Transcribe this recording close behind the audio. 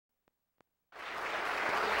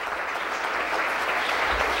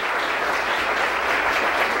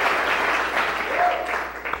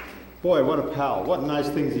Boy, what a pal. What nice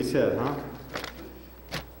things he said, huh?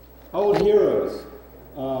 Old heroes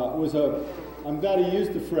I'm glad he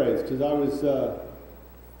used the phrase, because I was,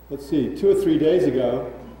 let's see, 2 or 3 days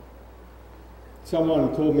ago,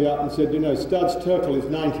 someone called me up and said, you know, Studs Terkel is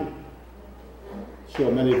 90.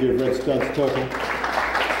 Sure, many of you have read Studs Terkel.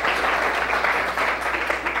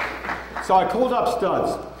 So I called up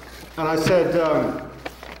Studs, and I said,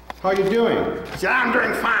 how are you doing? He said, I'm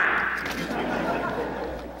doing fine.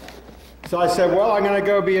 So I said, well, I'm going to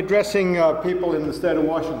go be addressing people in the state of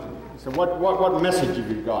Washington. He said, what message have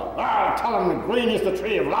you got? Oh, tell them the green is the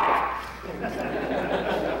tree of life.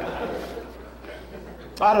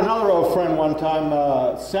 I had another old friend one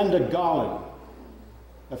time, Senator Garland.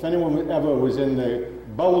 If anyone ever was in the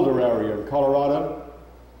Boulder area in Colorado,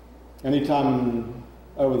 anytime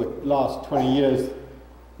over the last 20 years,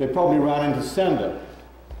 they probably ran into Senator,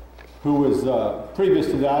 who was, previous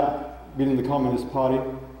to that, been in the Communist Party.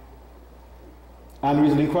 And he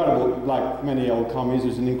was an incredible, like many old commies, he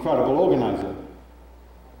was an incredible organizer.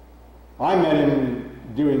 I met him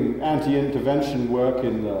doing anti-intervention work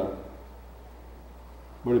in the,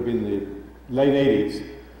 would have been the late 80s,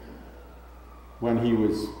 when he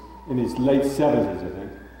was in his late 70s, I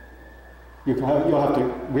think. You'll have to,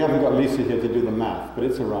 we haven't got Lisa here to do the math, but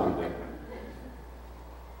it's around there.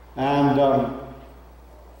 And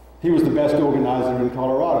he was the best organizer in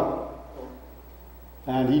Colorado.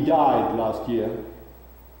 And he died last year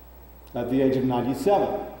at the age of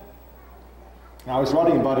 97. I was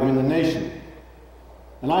writing about him in The Nation.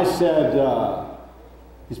 And I said,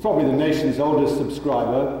 he's probably the nation's oldest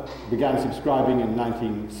subscriber, began subscribing in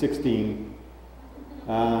 1916,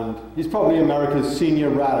 and he's probably America's senior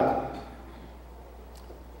radical.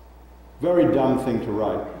 Very dumb thing to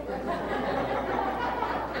write.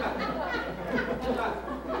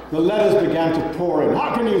 The letters began to pour in.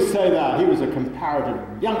 How can you say that? He was a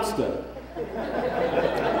comparative youngster.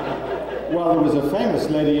 Well, there was a famous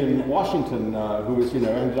lady in Washington who was, you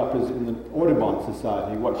know, ended up as in the Audubon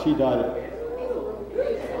Society. What, she died at...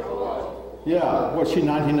 Yeah, was she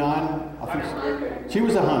 99? I think she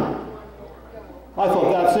was 100. I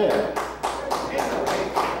thought, that's it.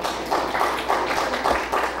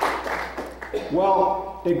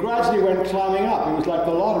 Well, it gradually went climbing up. It was like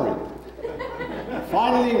the lottery.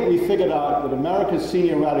 Finally, we figured out that America's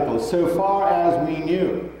senior radical, so far as we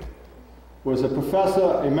knew, was a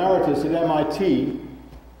professor emeritus at MIT,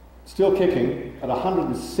 still kicking, at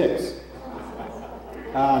 106.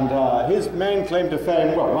 And his main claim to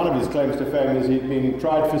fame, well, one of his claims to fame is he'd been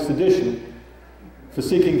tried for sedition for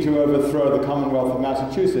seeking to overthrow the Commonwealth of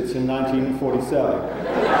Massachusetts in 1947.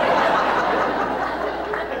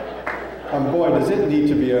 And boy, does it need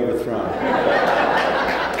to be overthrown.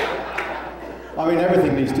 I mean,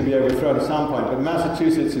 everything needs to be overthrown at some point, but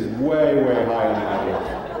Massachusetts is way, way high on the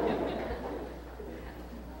list.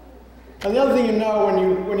 And the other thing you know,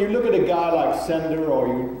 when you look at a guy like Sender, or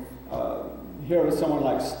you hear of someone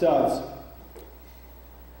like Studs,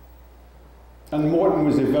 and Morton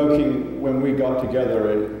was evoking when we got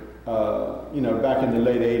together, you know, back in the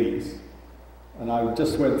late 80s, and I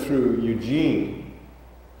just went through Eugene,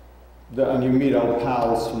 and you meet old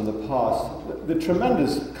pals from the past, the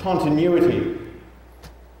tremendous continuity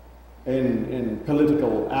in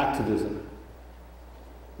political activism.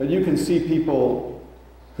 That you can see people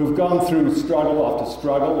who've gone through struggle after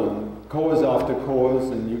struggle and cause after cause,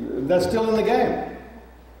 and they're still in the game.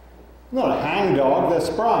 Not a hangdog, they're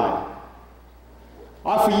spry.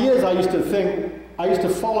 For years I used to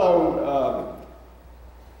follow,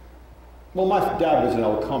 well, my dad was an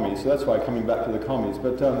old commie, so that's why coming back to the commies,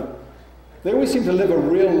 but they always seem to live a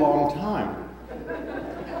real long time.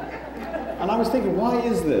 And I was thinking, why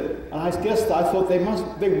is that? And I guess I thought they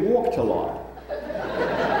walked a lot.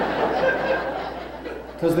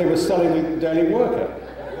 Because they were selling the Daily Worker.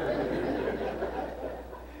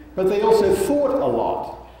 But they also thought a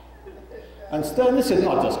lot. And this is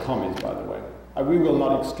not just commies, by the way. We will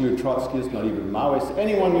not exclude Trotskyists, not even Maoists,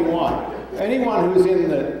 anyone you want. Anyone who's in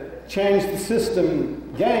the change the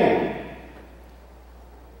system game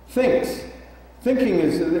thinks. Thinking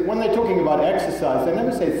is, when they're talking about exercise, they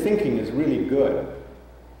never say thinking is really good.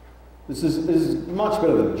 This is much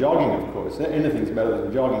better than jogging, of course. Anything's better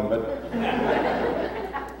than jogging, but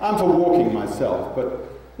I'm for walking myself. But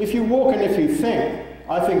if you walk and if you think,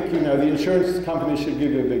 I think, you know, the insurance company should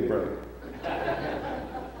give you a big break.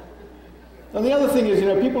 And the other thing is, you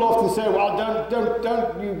know, people often say, well,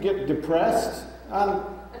 don't you get depressed? And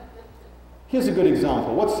here's a good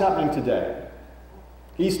example. What's happening today?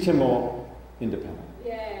 East Timor, independent.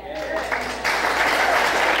 Yeah.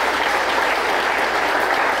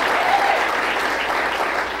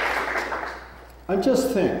 And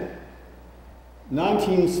just think,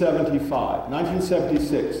 1975,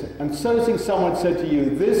 1976, and supposing someone said to you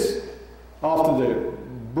this, after the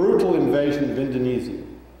brutal invasion of Indonesia,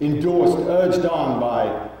 endorsed, urged on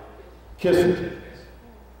by Kissinger.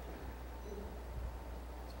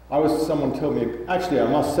 Someone told me, actually I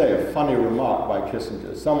must say, a funny remark by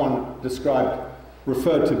Kissinger. Someone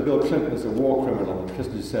referred to Bill Clinton as a war criminal, and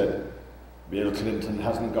Kissinger said, Bill Clinton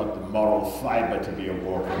hasn't got the moral fiber to be a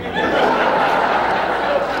war criminal.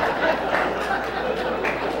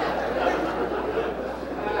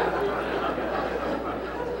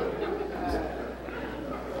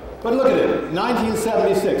 But look at it,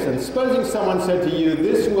 1976, and supposing someone said to you,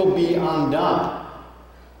 this will be undone.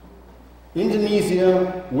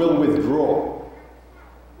 Indonesia will withdraw.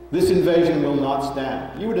 This invasion will not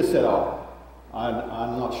stand. You would have said, oh,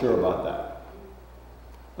 I'm not sure about that.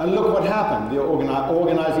 And look what happened. The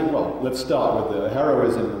organizing, well, let's start with the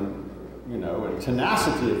heroism and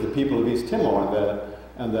tenacity of the people of East Timor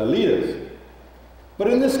and their leaders. But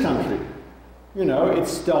in this country, it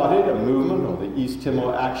started a movement, or the East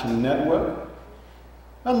Timor Action Network,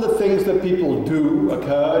 and the things that people do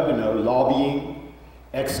occurred, lobbying,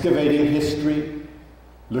 excavating history,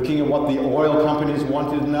 looking at what the oil companies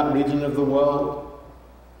wanted in that region of the world,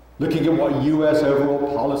 looking at what US overall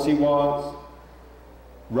policy was,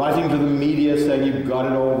 writing to the media saying you've got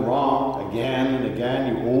it all wrong again and again,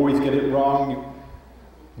 you always get it wrong,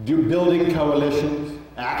 building coalitions,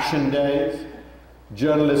 action days,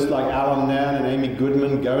 journalists like Alan Nairn and Amy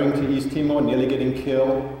Goodman going to East Timor, nearly getting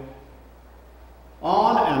killed,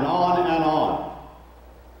 on and on and on.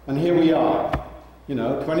 And here we are,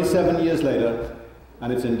 27 years later,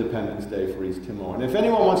 and it's Independence Day for East Timor. And if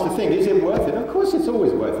anyone wants to think, is it worth it? Of course it's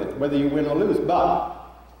always worth it, whether you win or lose, but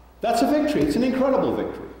that's a victory. It's an incredible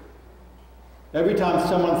victory. Every time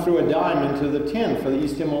someone threw a dime into the tin for the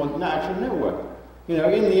East Timor Action Network, in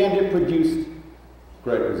the end it produced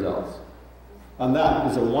great results. And that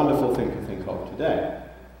is a wonderful thing to think of today.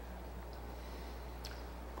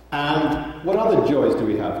 And what other joys do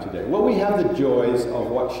we have today? Well, we have the joys of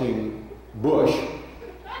watching Bush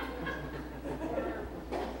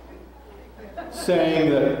saying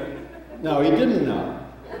that, no, he didn't know.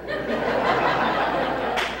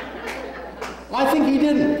 I think he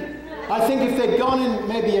didn't. I think if they'd gone in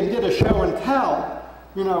maybe and did a show and tell,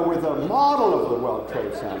 with a model of the World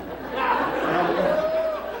Trade Center,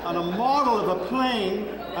 and a model of a plane,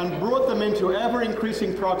 and brought them into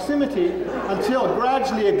ever-increasing proximity until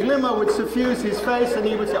gradually a glimmer would suffuse his face and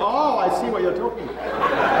he would say, oh, I see what you're talking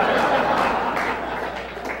about.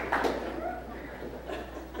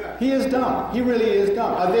 He is dumb. He really is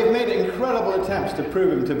dumb. They've made incredible attempts to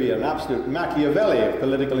prove him to be an absolute Machiavelli of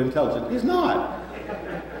political intelligence. He's not.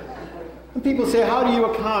 And people say, how do you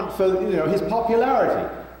account for his popularity?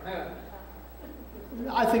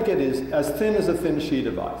 I think it is as thin as a thin sheet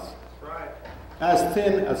of ice. Right. As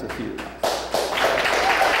thin as a sheet of ice.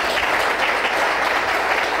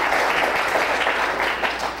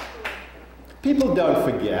 People don't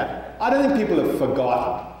forget. I don't think people have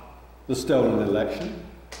forgotten the stolen election.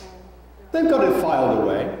 They've got it filed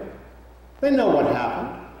away. They know what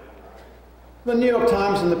happened. The New York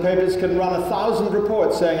Times and the papers can run 1,000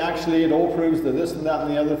 reports saying actually it all proves that this and that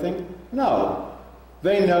and the other thing. No.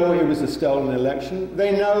 They know it was a stolen election.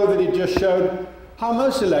 They know that it just showed how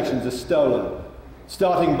most elections are stolen,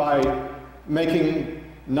 starting by making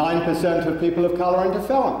 9% of people of color into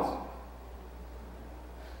felons.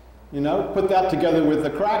 Put that together with the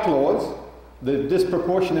crack laws, the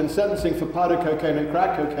disproportion in sentencing for powder cocaine and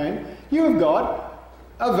crack cocaine, you have got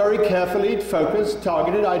a very carefully focused,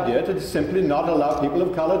 targeted idea to simply not allow people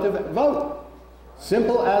of color to vote.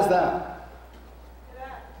 Simple as that.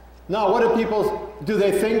 Now, what do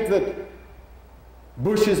they think that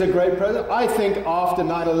Bush is a great president? I think after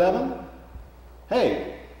 9/11,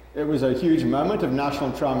 hey, it was a huge moment of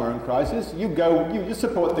national trauma and crisis. You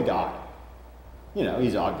support the guy.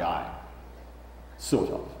 He's our guy.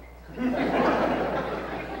 Sort of.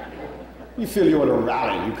 You feel you ought to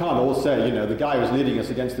rally. You can't all say, the guy who's leading us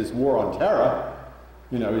against this war on terror,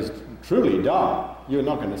 is truly dumb. You're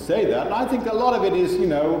not going to say that. And I think a lot of it is,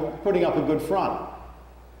 putting up a good front.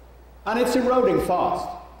 And it's eroding fast.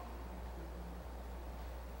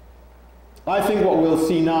 I think what we'll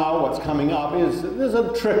see now, what's coming up, is there's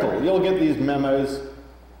a trickle. You'll get these memos,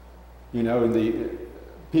 the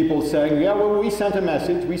people saying, yeah, well, we sent a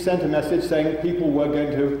message saying people were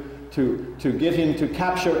going to get in to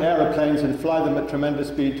capture aeroplanes and fly them at tremendous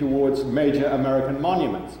speed towards major American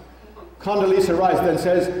monuments. Condoleezza Rice then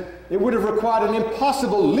says, it would have required an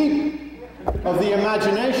impossible leap of the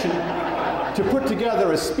imagination to put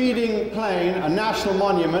together a speeding plane, a national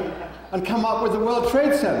monument, and come up with the World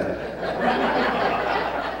Trade Center.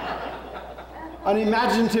 an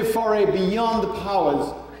imaginative foray beyond the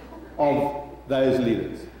powers of those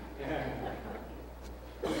leaders.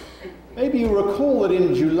 Maybe you recall that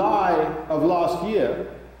in July of last year,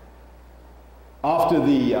 after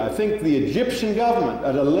I think the Egyptian government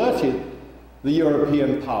had alerted the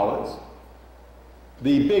European powers,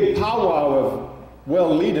 the big powwow of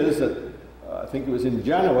world leaders at, I think it was in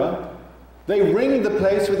Genoa, they ringed the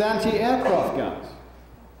place with anti-aircraft guns.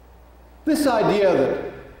 This idea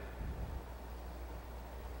that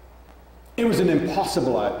it was an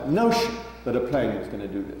impossible notion that a plane was going to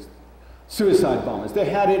do this. Suicide bombers, they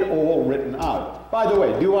had it all written out. By the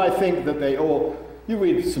way, do I think that they all, you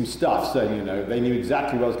read some stuff saying, you know, they knew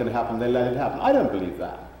exactly what was going to happen, they let it happen. I don't believe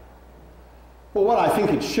that. But what I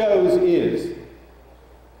think it shows is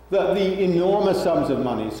that the enormous sums of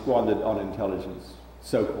money squandered on intelligence,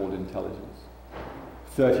 so-called intelligence,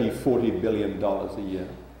 $30, $40 billion a year,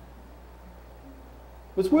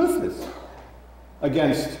 was worthless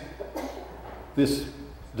against this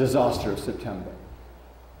disaster of September.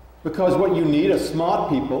 Because what you need are smart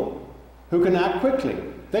people who can act quickly.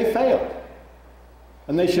 They failed.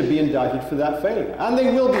 And they should be indicted for that failure. And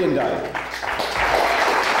they will be indicted.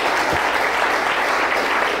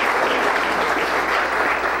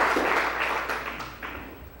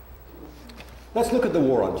 Let's look at the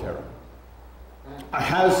war on terror.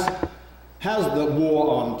 Has the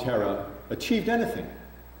war on terror achieved anything,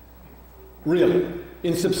 really,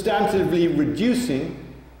 in substantively reducing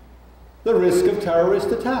the risk of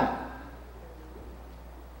terrorist attack?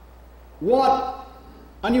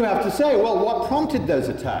 And you have to say, well, what prompted those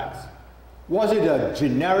attacks? Was it a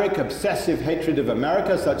generic, obsessive hatred of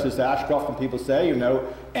America, such as the Ashcroft people say, you know,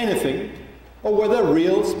 anything? Or were there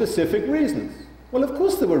real, specific reasons? Well, of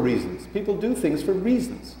course there were reasons. People do things for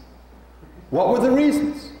reasons. What were the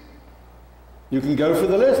reasons? You can go for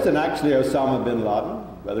the list, and actually Osama bin Laden,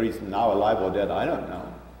 whether he's now alive or dead, I don't know.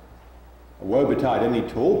 Woe betide any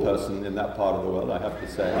tall person in that part of the world, I have to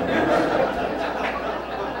say.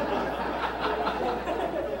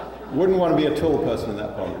 Wouldn't want to be a tall person in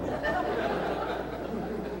that part of the world.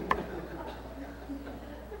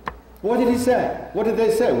 What did he say? What did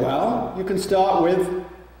they say? Well, you can start with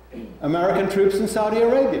American troops in Saudi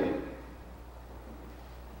Arabia,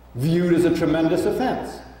 viewed as a tremendous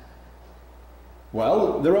offense.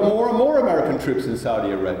 Well, there are more and more American troops in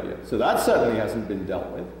Saudi Arabia, so that certainly hasn't been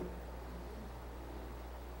dealt with.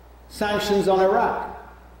 Sanctions on Iraq.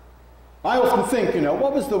 I often think, you know,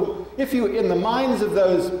 what was in the minds of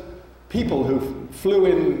those people who flew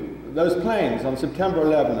in those planes on September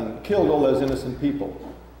 11 and killed all those innocent people,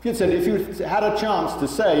 if you had a chance to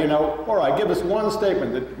say, you know, all right, give us one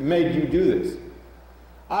statement that made you do this,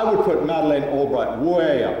 I would put Madeleine Albright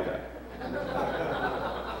way up there.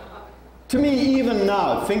 To me, even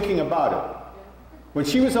now, thinking about it, when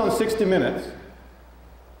she was on 60 Minutes,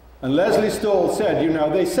 and Leslie Stahl said, you know,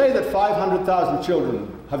 they say that 500,000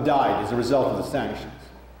 children have died as a result of the sanctions.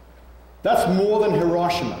 That's more than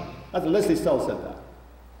Hiroshima. Leslie Stahl said that.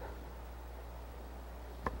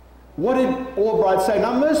 What did Albright say?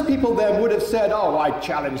 Now, most people then would have said, oh, I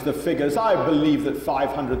challenge the figures. I believe that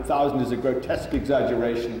 500,000 is a grotesque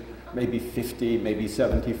exaggeration. Maybe 50, maybe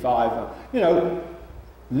 75. You know,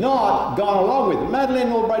 not gone along with it.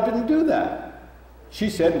 Madeleine Albright didn't do that. She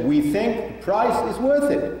said, we think the price is worth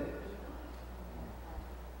it.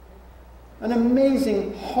 An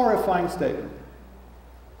amazing, horrifying statement.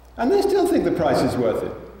 And they still think the price is worth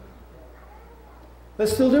it. They're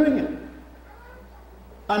still doing it.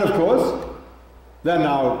 And of course, they're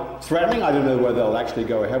now threatening, I don't know whether they'll actually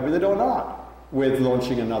go ahead with it or not, with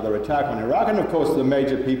launching another attack on Iraq. And of course, the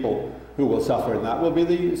major people who will suffer in that will be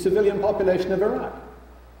the civilian population of Iraq.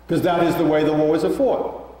 Because that is the way the wars are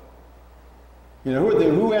fought. You know,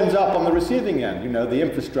 who ends up on the receiving end? You know, the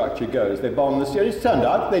infrastructure goes. They bomb the city. It turned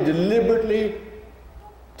out they deliberately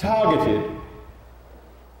targeted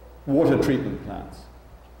water treatment plants.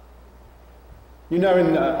 You know,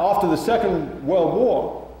 after the Second World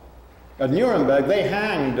War, at Nuremberg, they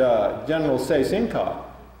hanged General Seyss-Inquart,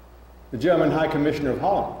 the German High Commissioner of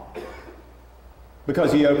Holland,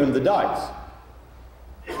 because he opened the dikes.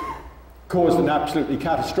 Caused an absolutely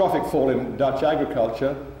catastrophic fall in Dutch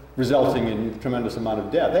agriculture, resulting in a tremendous amount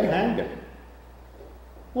of death. They hanged him.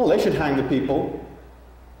 Well, they should hang the people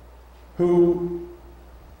who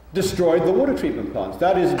destroyed the water treatment plants.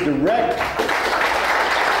 That is direct.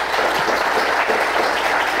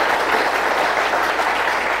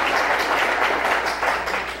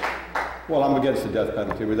 Well, I'm against the death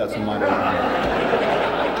penalty, but that's a minor.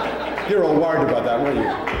 You're all worried about that, weren't you?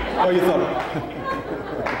 Oh, you thought.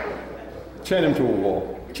 Chain him to a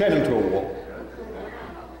wall. Chain him to a wall.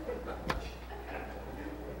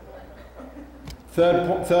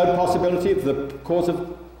 Third possibility, the cause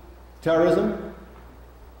of terrorism,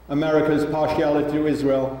 America's partiality to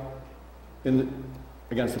Israel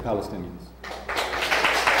against the Palestinians.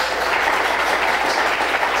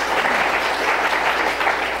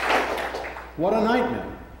 What a nightmare.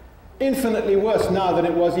 Infinitely worse now than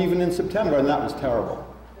it was even in September, and that was terrible.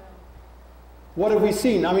 What have we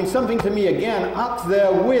seen? I mean, something to me, again, up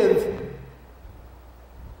there with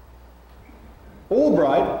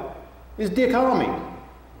Albright is Dick Armey,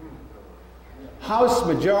 House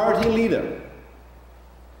Majority Leader.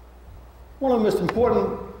 One of the most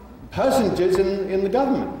important personages in the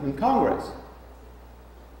government, in Congress.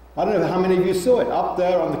 I don't know how many of you saw it, up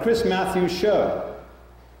there on the Chris Matthews show.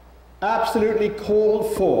 Absolutely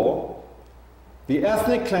called for the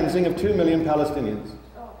ethnic cleansing of 2 million Palestinians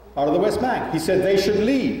out of the West Bank. He said they should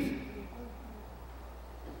leave.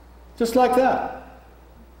 Just like that.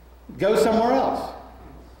 Go somewhere else.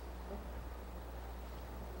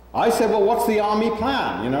 I said, well, what's the army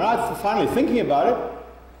plan? You know, I'm finally thinking about it.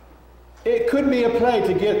 It could be a play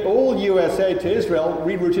to get all US aid to Israel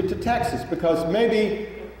rerouted to Texas, because maybe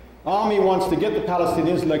Army wants to get the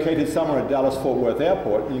Palestinians located somewhere at Dallas-Fort Worth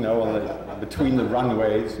Airport, you know, between the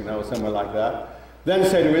runways, you know, somewhere like that. Then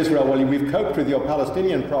say to Israel, well, we've coped with your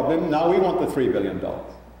Palestinian problem, now we want the $3 billion.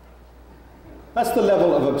 That's the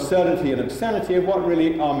level of absurdity and obscenity of what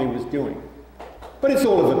really Army was doing. But it's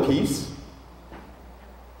all of a piece.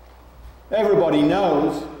 Everybody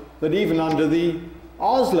knows that even under the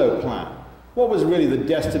Oslo plan, what was really the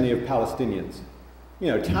destiny of Palestinians? You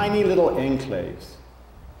know, tiny little enclaves.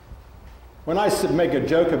 When I make a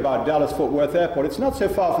joke about Dallas-Fort Worth Airport, it's not so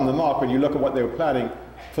far from the mark when you look at what they were planning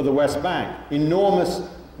for the West Bank. Enormous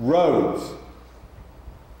roads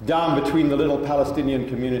down between the little Palestinian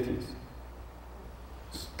communities,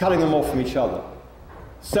 cutting them off from each other.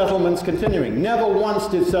 Settlements continuing. Never once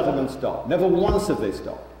did settlements stop. Never once have they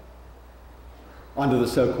stopped under the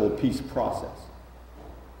so-called peace process.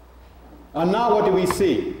 And now what do we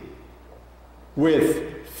see?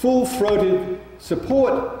 With full-throated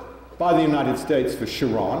support by the United States for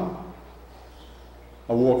Sharon,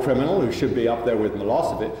 a war criminal who should be up there with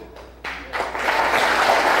Milosevic.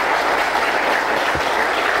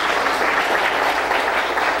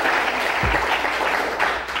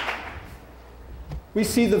 We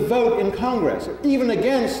see the vote in Congress, even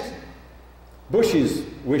against Bush's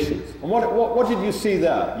wishes. And what did you see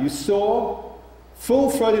there? You saw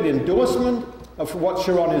full-throated endorsement of what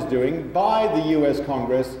Sharon is doing by the US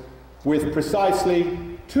Congress, with precisely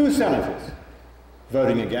 2 senators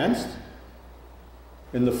voting against,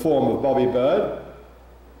 in the form of Bobby Byrd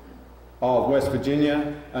of West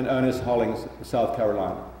Virginia and Ernest Hollings of South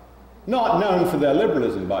Carolina. Not known for their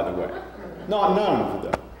liberalism, by the way. Not known for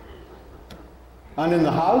them. And in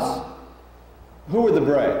the House, who were the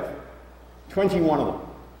brave? 21 of them.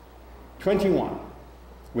 21,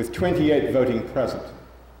 with 28 voting present.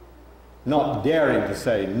 Not daring to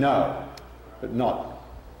say no, but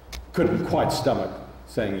couldn't quite stomach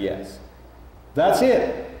saying yes. That's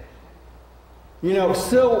it. You know,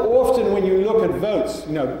 so often when you look at votes,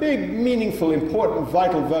 you know, big, meaningful, important,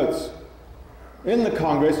 vital votes in the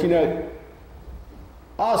Congress, you know,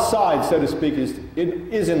 our side, so to speak, is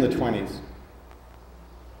in the 20s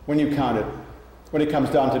when you count it, when it comes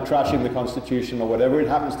down to trashing the Constitution or whatever it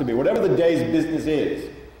happens to be, whatever the day's business is,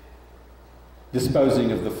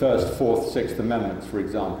 disposing of the First, Fourth, Sixth Amendments, for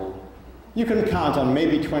example. You can count on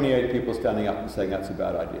maybe 28 people standing up and saying that's a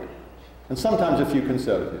bad idea. And sometimes a few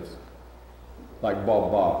conservatives, like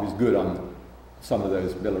Bob Barr, who's good on some of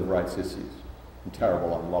those Bill of Rights issues, and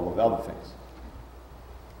terrible on a lot of other things.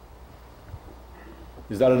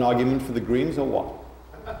 Is that an argument for the Greens or what?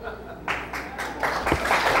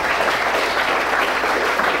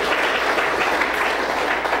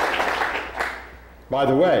 By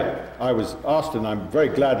the way, I was asked, and I very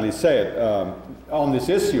gladly say it, on this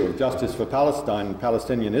issue of justice for Palestine and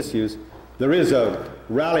Palestinian issues, there is a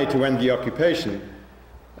rally to end the occupation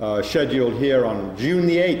scheduled here on June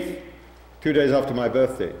the 8th, 2 days after my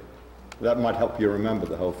birthday. That might help you remember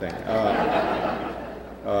the whole thing.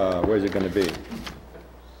 Where's it going to be?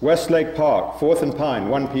 Westlake Park, 4th and Pine,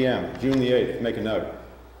 1 p.m., June the 8th. Make a note.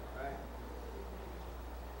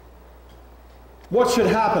 What should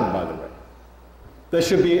happen, by the way? There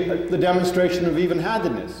should be the demonstration of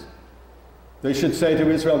even-handedness. They should say to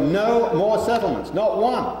Israel, no more settlements, not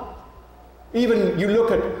one. Even you look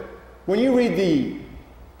at, when you read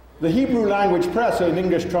the Hebrew language press or in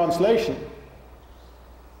English translation,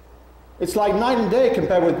 it's like night and day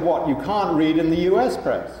compared with what you can't read in the US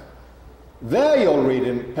press. There you'll read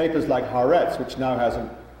in papers like Haaretz, which now has an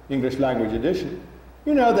English language edition.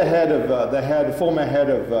 You know, the former head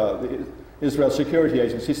of the Israel Security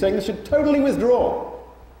Agency, saying they should totally withdraw.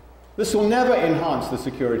 This will never enhance the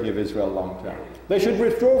security of Israel long term. They should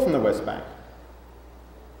withdraw from the West Bank.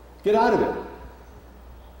 Get out of it.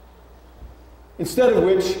 Instead of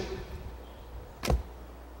which,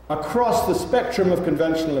 across the spectrum of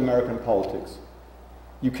conventional American politics,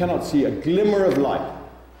 you cannot see a glimmer of light,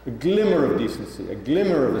 a glimmer of decency, a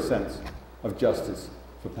glimmer of a sense of justice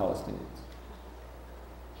for Palestinians.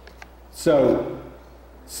 So,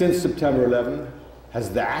 since September 11,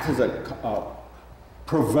 has that as a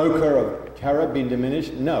provoker of terror been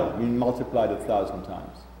diminished? No, we multiplied 1,000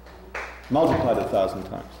 times. Multiplied 1,000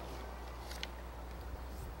 times.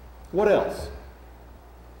 What else?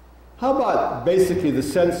 How about basically the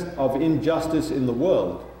sense of injustice in the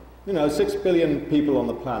world? You know, 6 billion people on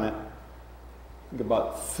the planet, I think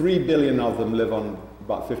about 3 billion of them live on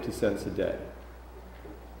about 50 cents a day.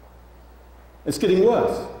 It's getting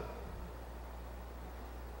worse.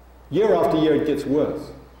 Year after year it gets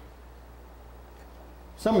worse.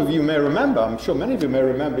 Some of you may remember, I'm sure many of you may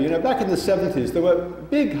remember, you know, back in the 70s there were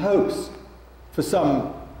big hopes for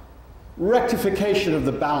some rectification of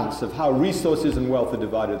the balance of how resources and wealth are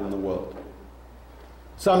divided in the world.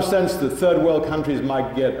 Some sense that third world countries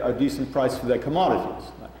might get a decent price for their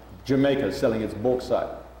commodities, like Jamaica selling its bauxite.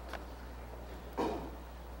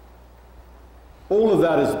 All of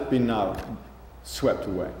that has been now swept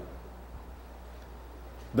away.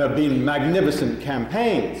 There have been magnificent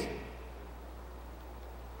campaigns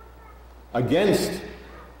against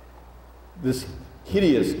this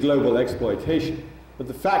hideous global exploitation. But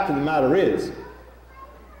the fact of the matter is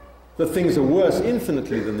that things are worse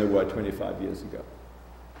infinitely than they were 25 years ago.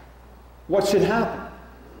 What should happen?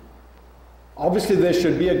 Obviously there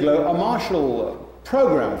should be a Marshall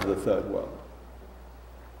program for the third world,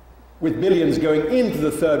 with billions going into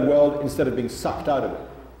the third world instead of being sucked out of it.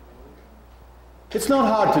 It's not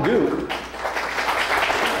hard to do.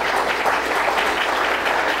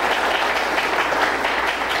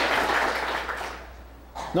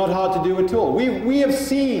 Not hard to do at all. We have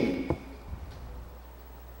seen,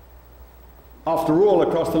 after all,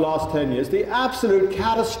 across the last 10 years, the absolute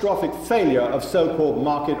catastrophic failure of so-called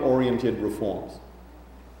market-oriented reforms.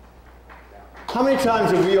 How many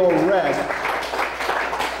times have we all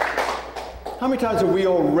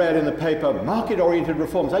read in the paper market-oriented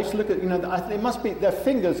reforms? I used to look at, you know, they must be, their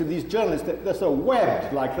fingers of these journalists, they're so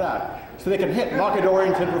webbed like that, so they can hit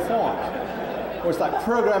market-oriented reforms. Or it's like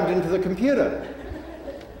programmed into the computer.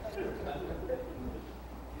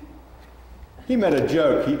 He made a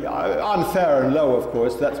joke, unfair and low, of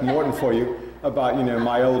course, that's Morton for you, about, you know,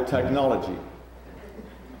 my old technology.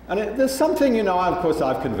 And there's something, you know, of course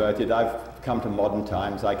I've converted, I've come to modern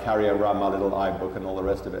times, I carry around my little iBook and all the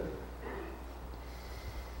rest of it.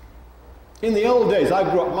 In the old days, I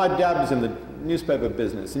grew up, my dad was in the newspaper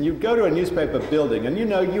business, and you'd go to a newspaper building, and you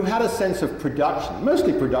know, you had a sense of production,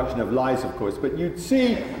 mostly production of lies, of course, but you'd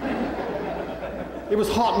see, it was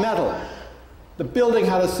hot metal. The building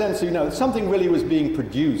had a sense of, you know, something really was being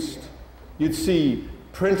produced. You'd see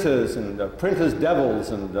printers and printers' devils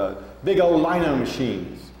and big old lino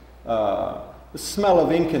machines, the smell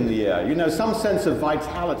of ink in the air, you know, some sense of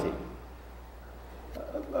vitality,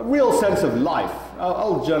 a real sense of life.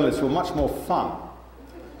 Old journalists were much more fun.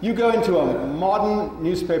 You go into a modern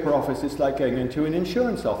newspaper office, it's like going into an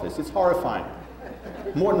insurance office. It's horrifying.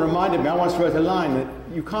 Morton reminded me, I once wrote a line that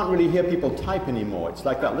you can't really hear people type anymore. It's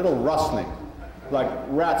like that little rustling, like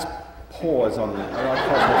rats' paws on the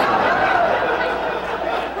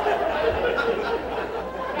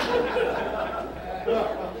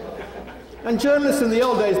And journalists in the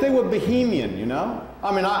old days, they were bohemian, you know?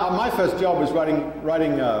 I mean, my first job was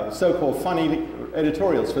writing so-called funny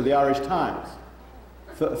editorials for the Irish Times.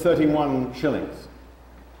 31 shillings,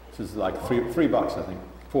 which is like $3, I think,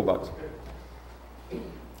 $4.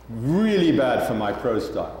 Really bad for my prose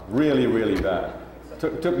style, really, really bad.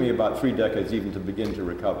 Took me about 3 decades even to begin to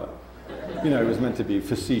recover. You know, it was meant to be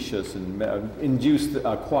facetious and induce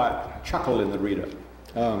a quiet chuckle in the reader.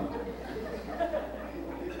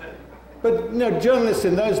 But you know, journalists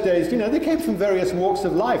in those days, you know, they came from various walks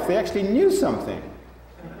of life. They actually knew something.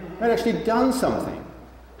 They'd actually done something.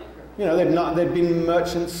 You know, they'd been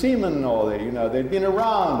merchant seamen, or they'd been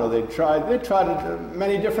around, or they'd tried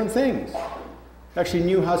many different things. They actually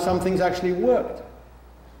knew how some things actually worked.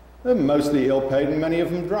 They're mostly ill-paid and many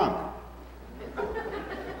of them drunk.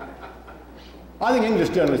 I think English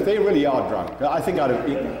journalists, they really are drunk. I think I'd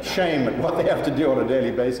have shame at what they have to do on a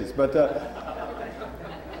daily basis. But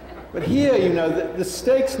here, you know, the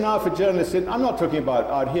stakes now for journalists, I'm not talking about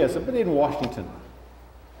out here, but in Washington.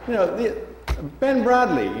 You know, Ben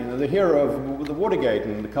Bradley, you know, the hero of the Watergate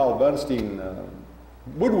and the Carl Bernstein,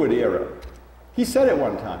 Woodward era, He said it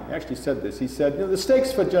one time. He actually said this. He said, the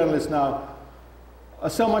stakes for journalists now are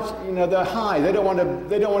so much, they're high. They don't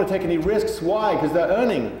want to take any risks. Why? Because they're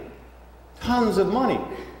earning tons of money.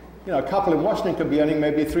 A couple in Washington could be earning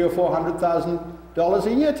maybe $300,000 or $400,000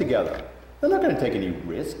 a year together. They're not going to take any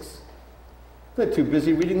risks. They're too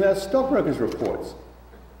busy reading their stockbrokers' reports.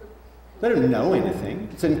 They don't know anything.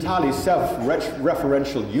 It's an entirely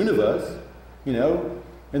self-referential universe.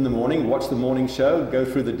 In the morning, watch the morning show, go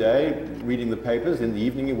through the day, reading the papers. In the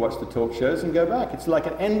evening, you watch the talk shows and go back. It's like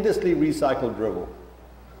an endlessly recycled dribble.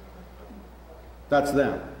 That's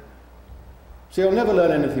them. So you'll never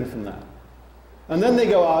learn anything from that. And then they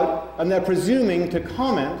go out and they're presuming to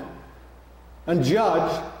comment and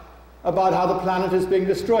judge about how the planet is being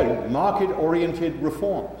destroyed. Market-oriented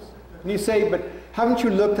reforms. And you say, but haven't you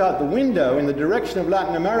looked out the window in the direction of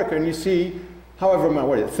Latin America and you see, 31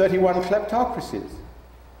 kleptocracies,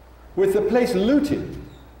 with the place looted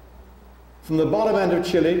from the bottom end of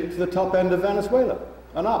Chile to the top end of Venezuela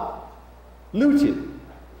and up. Looted.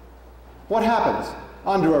 What happens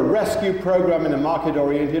under a rescue program in a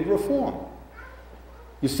market-oriented reform?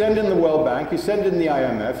 You send in the World Bank, you send in the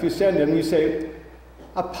IMF, you say,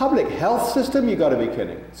 a public health system? You got to be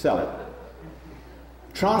kidding. Sell it.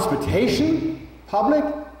 Transportation? Public?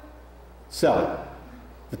 Sell it.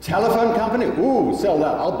 The telephone company? Ooh, sell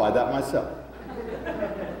that. I'll buy that myself.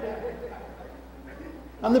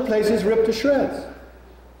 And the place is ripped to shreds.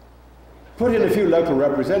 Put in a few local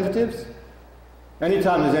representatives.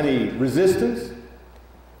 Anytime there's any resistance,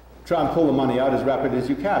 try and pull the money out as rapid as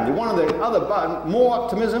you can. One of the other, more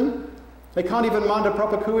optimism, they can't even mount a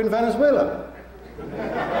proper coup in Venezuela.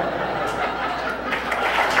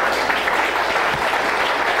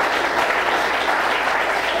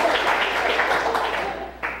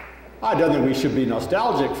 I don't think we should be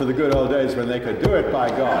nostalgic for the good old days when they could do it, by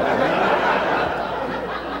God.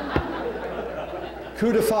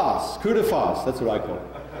 Coup de farce, that's what I call it.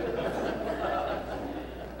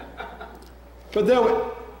 But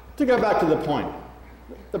to go back to the point,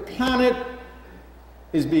 the planet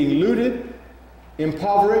is being looted,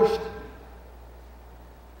 impoverished,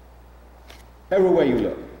 everywhere you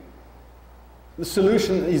look. The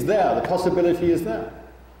solution is there, the possibility is there.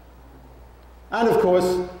 And of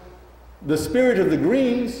course, the spirit of the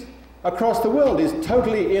Greens across the world is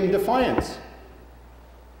totally in defiance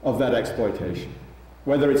of that exploitation,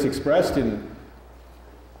 whether it's expressed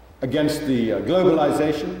against the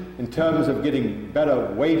globalization in terms of getting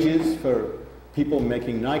better wages for people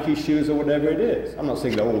making Nike shoes or whatever it is. I'm not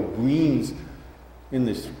saying they're all Greens in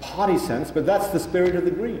this party sense, but that's the spirit of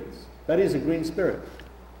the Greens. That is a green spirit.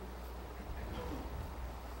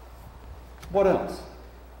 What else?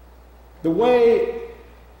 The way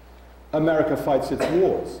America fights its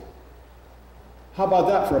wars. How about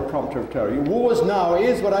that for a prompter of terror? Wars now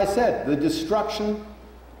is what I said, the destruction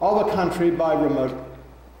of a country by remote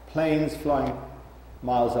planes flying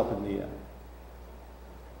miles up in the air.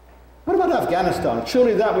 What about Afghanistan?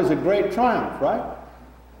 Surely that was a great triumph, right?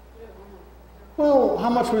 Well, how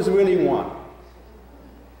much was really won?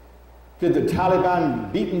 Did the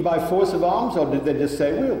Taliban beaten by force of arms, or did they just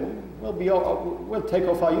say, we'll take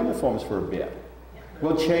off our uniforms for a bit?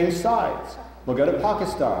 We'll change sides. We'll go to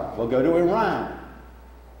Pakistan. We'll go to Iran.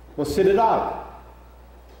 We'll sit it out.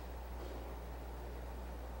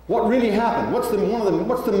 What really happened? What's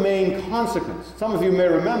the main consequence? Some of you may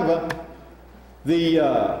remember the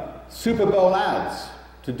Super Bowl ads.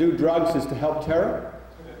 To do drugs is to help terror.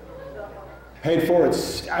 Paid for at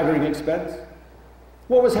staggering expense.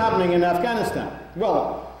 What was happening in Afghanistan?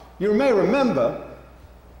 Well, you may remember,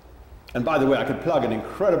 and by the way, I could plug an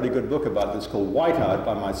incredibly good book about this called Whiteout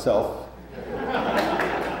by myself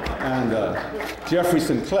and Jeffrey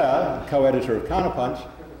Sinclair, co-editor of Counterpunch,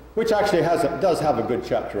 which actually does have a good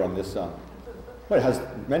chapter on this. Well, it has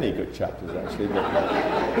many good chapters, actually.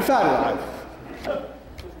 But, in fact,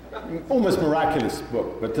 almost miraculous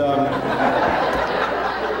book. But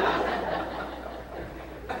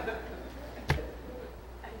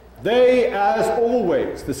they, as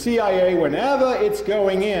always, the CIA, whenever it's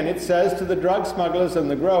going in, it says to the drug smugglers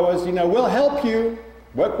and the growers, we'll help you.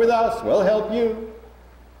 Work with us, we'll help you.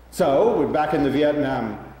 So, back in the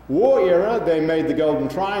Vietnam War era, they made the Golden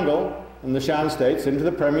Triangle and the Shan states into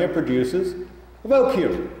the premier producers of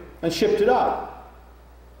opium and shipped it out.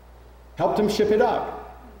 Helped them ship it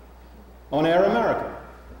out on Air America.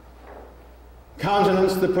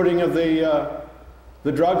 Countenanced the putting of the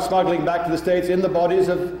drug smuggling back to the States in the bodies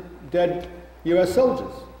of dead US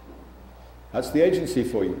soldiers. That's the agency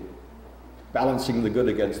for you, balancing the good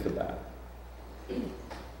against the bad.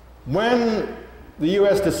 When the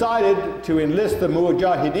US decided to enlist the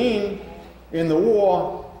Mujahideen in the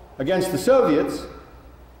war against the Soviets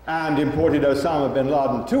and imported Osama bin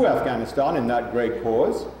Laden to Afghanistan in that great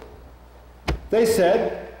cause, they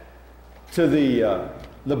said to the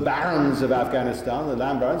barons of Afghanistan, the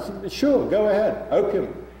land barons, sure, go ahead,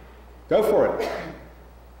 opium, go for it.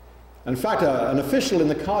 In fact, an official in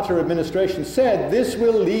the Carter administration said this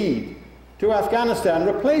will lead to Afghanistan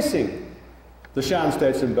replacing the Shan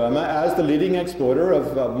states in Burma as the leading exporter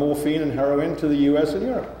of morphine and heroin to the US and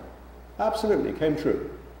Europe. Absolutely, came true.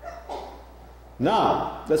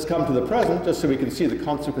 Now, let's come to the present, just so we can see the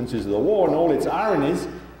consequences of the war and all its ironies.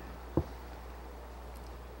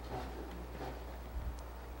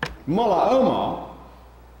 Mullah Omar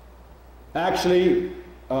actually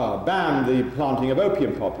banned the planting of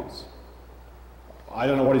opium poppies. I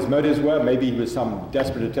don't know what his motives were. Maybe he was some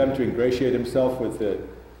desperate attempt to ingratiate himself with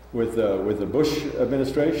the Bush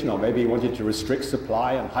administration, or maybe he wanted to restrict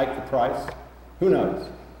supply and hike the price. Who knows?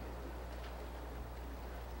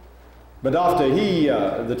 But after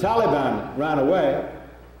the Taliban ran away,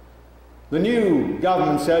 the new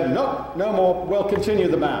government said, nope, no more, we'll continue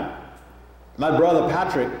the ban. My brother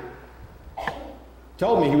Patrick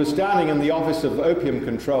told me he was standing in the Office of Opium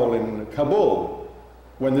Control in Kabul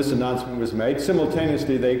when this announcement was made.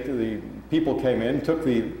 Simultaneously, the people came in, took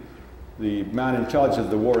the man in charge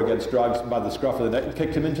of the war against drugs by the scruff of the neck and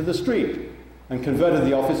kicked him into the street and converted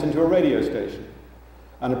the office into a radio station.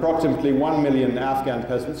 And approximately 1 million Afghan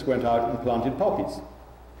peasants went out and planted poppies.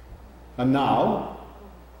 And now,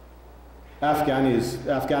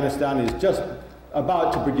 Afghanistan is just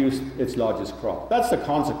about to produce its largest crop. That's the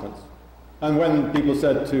consequence. And when people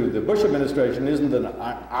said to the Bush administration, isn't there an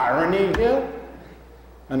irony here?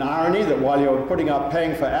 An irony that while you're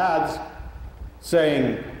paying for ads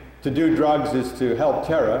saying to do drugs is to help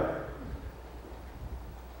terror,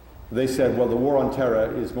 they said, well, the war on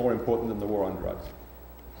terror is more important than the war on drugs.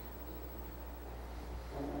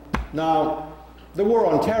 Now, the war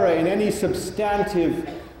on terror in any substantive,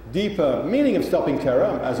 deeper meaning of stopping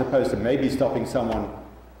terror, as opposed to maybe stopping someone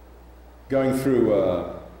going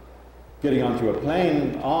through, getting onto a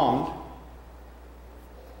plane armed,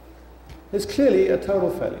 is clearly a total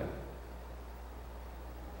failure.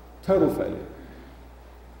 Total failure.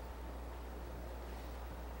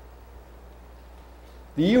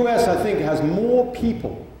 The US, I think, has more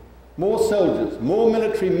people, more soldiers, more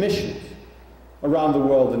military missions around the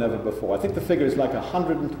world than ever before. I think the figure is like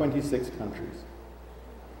 126 countries.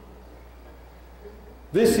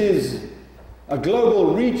 This is a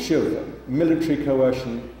global reach of military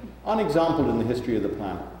coercion unexampled in the history of the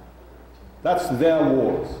planet. That's their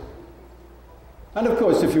wars. And of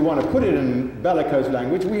course, if you want to put it in bellicose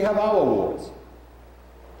language, we have our wars.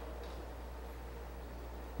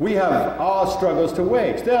 We have our struggles to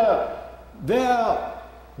wage. Their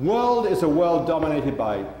world is a world dominated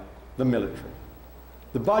by the military.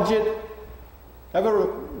 The budget, ever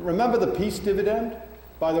remember the peace dividend,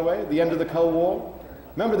 by the way, at the end of the Cold War?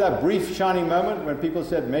 Remember that brief shining moment when people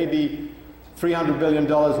said maybe $300 billion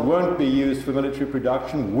won't be used for military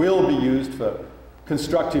production, will be used for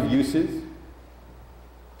constructive uses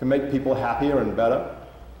to make people happier and better?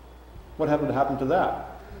 What happened to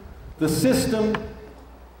that? The system,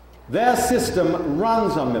 their system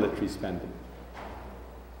runs on military spending.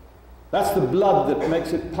 That's the blood that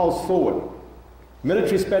makes it pulse forward.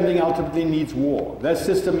 Military spending ultimately needs war. Their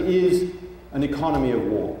system is an economy of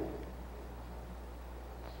war.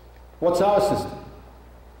 What's our system?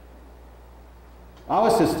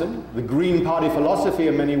 Our system, the Green Party philosophy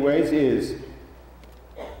in many ways, is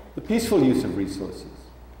the peaceful use of resources.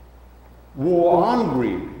 War on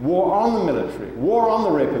greed, war on the military, war on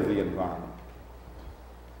the rape of the environment.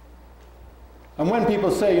 And when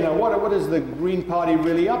people say, you know, what is the Green Party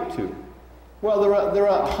really up to? Well, there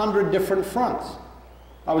are 100 different fronts.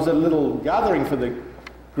 I was at a little gathering for the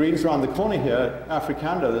Greens around the corner here,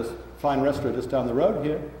 Africanda, this fine restaurant just down the road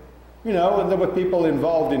here. You know, and there were people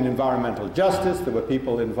involved in environmental justice, there were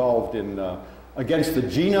people involved in against the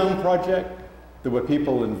Genome Project, there were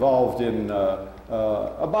people involved in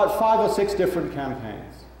about 5 or 6 different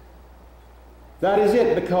campaigns. That is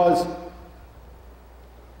it, because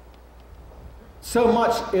so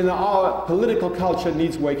much in our political culture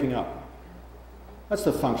needs waking up. That's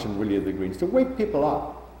the function, really, of the Greens, to wake people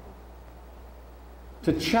up,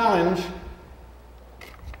 to challenge.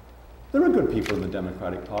 There are good people in the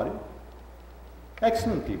Democratic Party,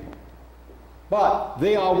 excellent people, but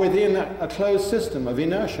they are within a closed system of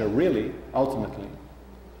inertia, really, ultimately.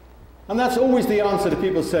 And that's always the answer to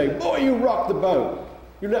people say, boy, you rocked the boat,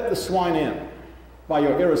 you let the swine in, by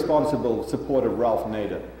your irresponsible support of Ralph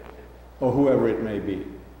Nader, or whoever it may be.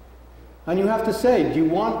 And you have to say, do you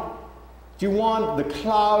want Do you want the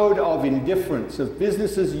cloud of indifference, of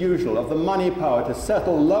business as usual, of the money power to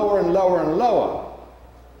settle lower and lower and lower,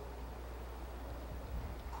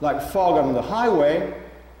 like fog on the highway?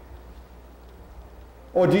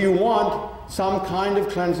 Or do you want some kind of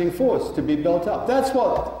cleansing force to be built up? That's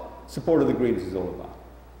what support of the Greens is all about.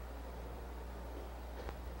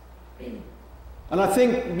 And I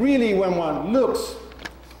think really when one looks,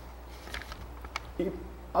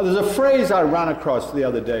 there's a phrase I ran across the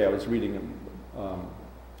other day. I was reading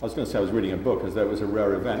I was going to say I was reading a book as though it was a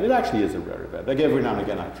rare event. It actually is a rare event. Like every now and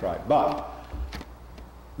again I try. But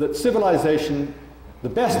that civilization, the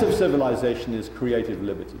best of civilization is creative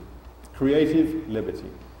liberty. Creative liberty.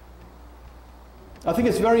 I think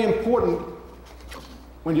it's very important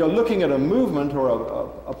when you're looking at a movement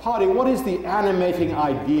or a party, what is the animating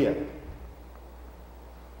idea?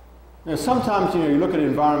 Sometimes, you look at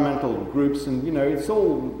environmental groups and, it's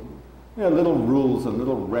all, little rules and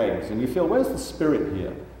little regs, and you feel, where's the spirit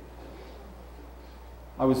here?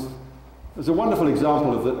 There's a wonderful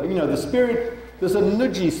example of the spirit, there's a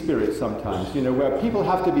nudgy spirit sometimes, where people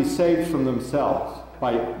have to be saved from themselves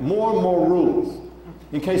by more and more rules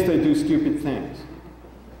in case they do stupid things.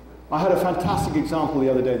 I had a fantastic example the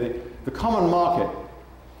other day, the common market.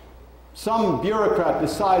 Some bureaucrat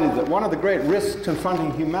decided that one of the great risks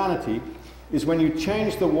confronting humanity is when you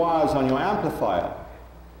change the wires on your amplifier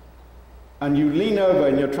and you lean over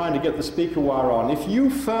and you're trying to get the speaker wire on. If you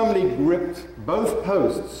firmly gripped both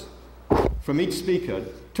posts from each speaker,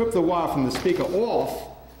 took the wire from the speaker off,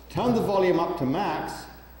 turned the volume up to max,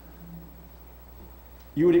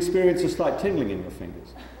 you would experience a slight tingling in your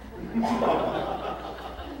fingers.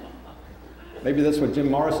 Maybe that's what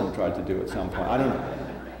Jim Morrison tried to do at some point. I don't know.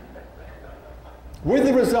 With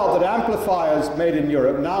the result that amplifiers made in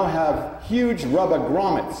Europe now have huge rubber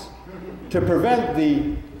grommets to prevent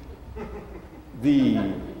the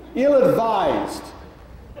ill-advised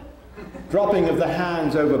dropping of the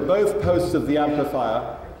hands over both posts of the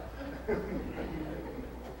amplifier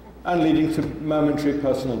and leading to momentary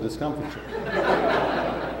personal discomfiture.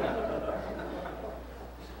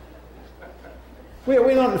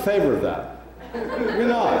 We're not in favor of that. We're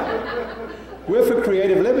not. We're for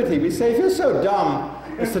creative liberty. We say, if you're so dumb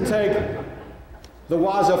as to take the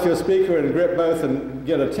wires off your speaker and grip both and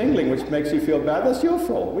get a tingling which makes you feel bad, that's your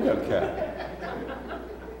fault. We don't care.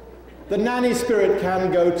 The nanny spirit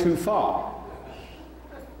can go too far.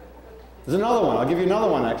 There's another one. I'll give you another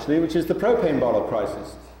one, actually, which is the propane bottle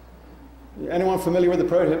crisis. Anyone familiar with the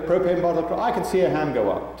propane bottle crisis? I can see a hand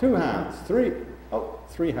go up. 2 hands. 3. Oh,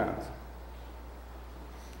 3 hands.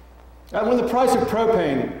 And when the price of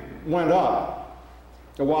propane went up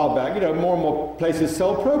a while back, more and more places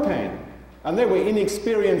sell propane. And they were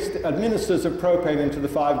inexperienced administrators of propane into the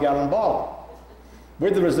 5-gallon bottle.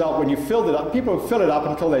 With the result, when you filled it up, people would fill it up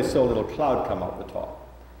until they saw a little cloud come up the top.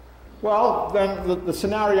 Well, then the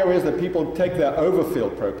scenario is that people take their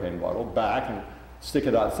overfilled propane bottle back and stick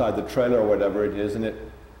it outside the trailer or whatever it is, and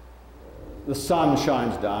the sun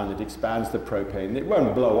shines down, it expands the propane. It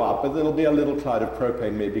won't blow up, but there'll be a little cloud of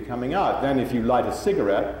propane maybe coming out. Then if you light a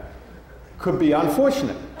cigarette, could be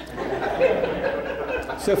unfortunate.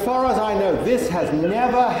 So far as I know, this has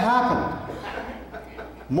never happened.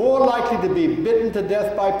 More likely to be bitten to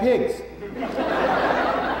death by pigs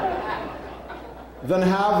than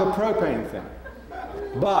have a propane thing.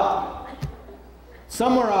 But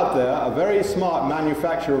somewhere out there, a very smart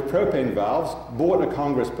manufacturer of propane valves bought a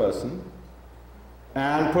congressperson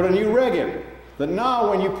and put a new reg in, that now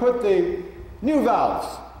when you put the new valves,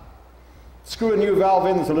 screw a new valve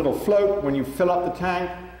in, there's a little float. When you fill up the tank,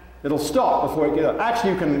 it'll stop before it gets up.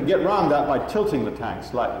 Actually, you can get around that by tilting the tank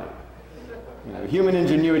slightly. Human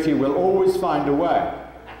ingenuity will always find a way.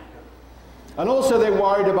 And also they're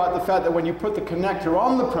worried about the fact that when you put the connector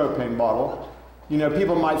on the propane bottle,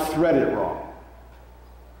 people might thread it wrong.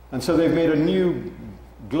 And so they've made a new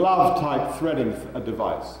glove-type threading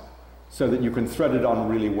device so that you can thread it on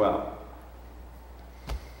really well.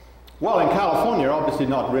 Well, in California, obviously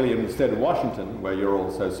not really in the state of Washington, where you're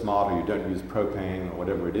all so smart or you don't use propane or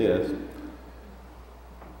whatever it is,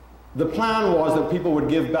 the plan was that people would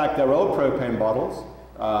give back their old propane bottles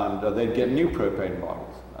and they'd get new propane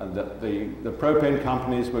bottles. And that the propane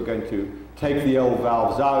companies were going to take the old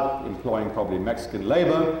valves out, employing probably Mexican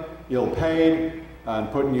labor, ill-paid,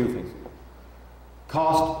 and put new things.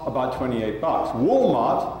 Cost about $28.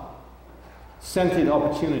 Walmart scented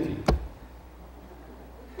opportunity.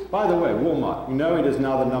 By the way, Walmart, it is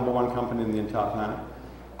now the #1 company in the entire planet.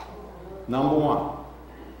 #1.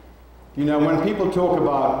 When people talk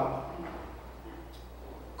about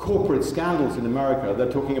corporate scandals in America,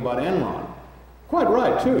 they're talking about Enron. Quite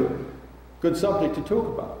right, too. Good subject to talk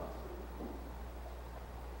about.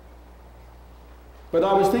 But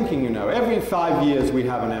I was thinking, you know, every 5 years we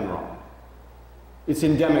have an Enron. It's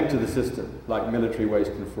endemic to the system, like military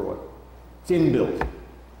waste and fraud. It's inbuilt.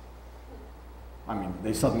 I mean,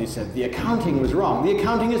 they suddenly said the accounting was wrong. The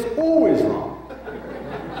accounting is always wrong.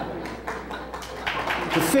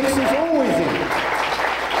 The fix is always in.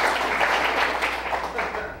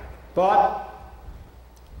 But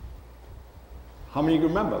how many of you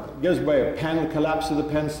remember? It goes by Penn, collapse of the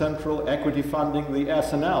Penn Central, equity funding, the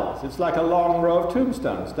S&Ls. It's like a long row of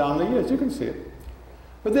tombstones down the years. You can see it.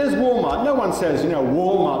 But there's Walmart. No one says, you know,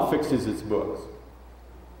 Walmart fixes its books.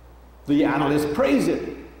 The analysts praise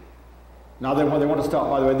it. Now they want to start,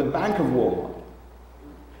 by the way, the bank of Walmart.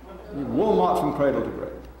 Walmart from cradle to grave.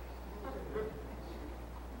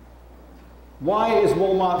 Why is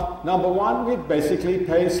Walmart number one? It basically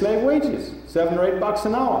pays slave wages, $7 or $8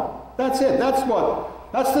 an hour. That's it. That's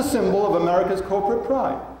the symbol of America's corporate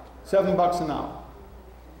pride. $7 an hour.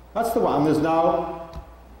 That's the one. There's now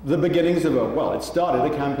the beginnings of it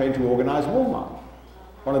started a campaign to organize Walmart.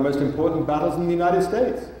 One of the most important battles in the United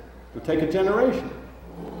States. It will take a generation.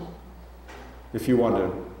 If you want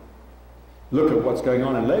to look at what's going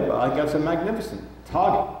on in labor, I think that's a magnificent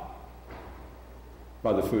target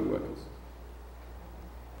by the food workers.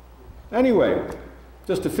 Anyway,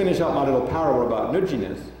 just to finish up my little parable about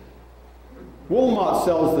nudginess, Walmart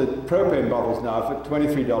sells the propane bottles now for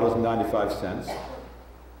 $23.95.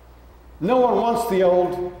 No one wants the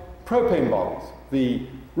old propane bottles. The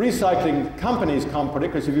recycling companies can't put it,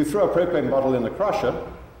 because if you throw a propane bottle in the crusher,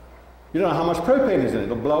 you don't know how much propane is in it.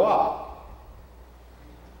 It'll blow up.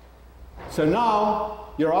 So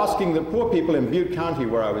now you're asking the poor people in Butte County,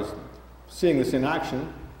 where I was seeing this in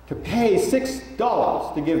action, to pay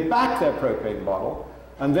 $6 to give back their propane bottle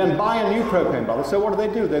and then buy a new propane bottle. So what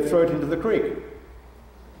do? They throw it into the creek.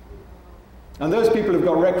 And those people who've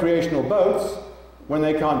got recreational boats, when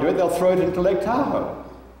they can't do it, they'll throw it into Lake Tahoe.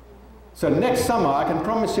 So next summer, I can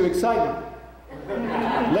promise you excitement.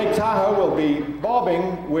 Lake Tahoe will be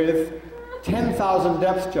bobbing with 10,000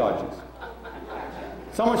 depth charges.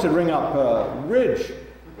 Someone should ring up Ridge.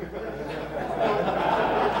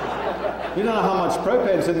 You don't know how much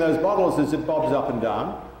propane's in those bottles as it bobs up and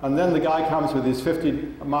down, and then the guy comes with his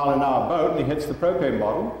 50-mile-an-hour boat and he hits the propane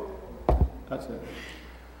bottle. That's it.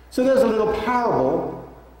 So there's a little parable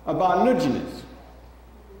about nudginess.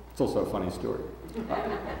 It's also a funny story.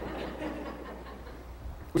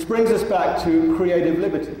 Which brings us back to creative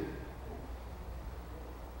liberty.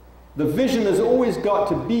 The vision has always got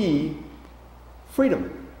to be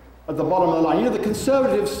freedom at the bottom of the line. You know, the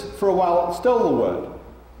conservatives for a while stole the word.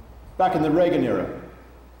 Back in the Reagan era.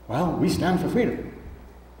 Well, we stand for freedom,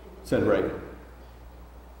 said Reagan.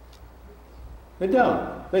 They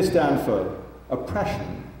don't. They stand for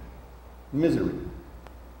oppression, misery.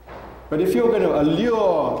 But if you're going to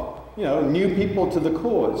allure, you know, new people to the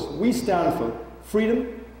cause, we stand for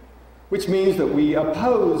freedom, which means that we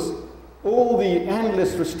oppose all the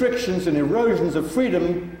endless restrictions and erosions of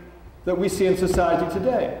freedom that we see in society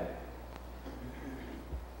today.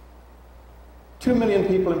 2 million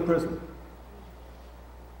people in prison.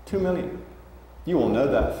 2 million. You all know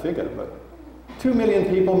that figure, but 2 million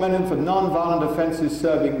people, men in for non-violent offenses,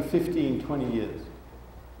 serving 15, 20 years.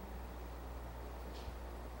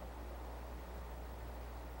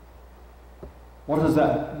 What has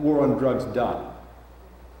that war on drugs done?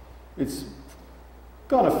 It's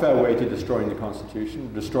gone a fair way to destroying the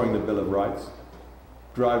Constitution, destroying the Bill of Rights,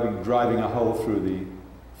 driving a hole through the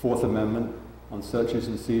Fourth Amendment on searches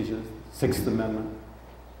and seizures, Sixth Amendment.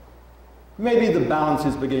 Maybe the balance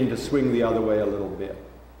is beginning to swing the other way a little bit.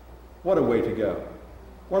 What a way to go.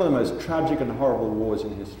 One of the most tragic and horrible wars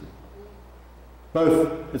in history.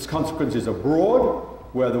 Both its consequences abroad,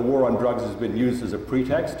 where the war on drugs has been used as a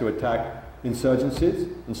pretext to attack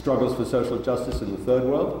insurgencies and struggles for social justice in the Third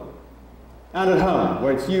World, and at home,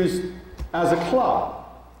 where it's used as a club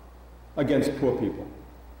against poor people.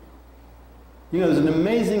 You know, there's an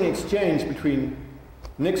amazing exchange between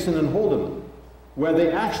Nixon and Haldeman, where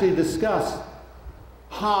they actually discuss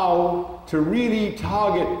how to really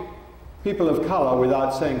target people of color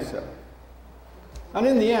without saying so. And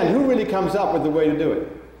in the end, who really comes up with the way to do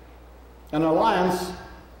it? An alliance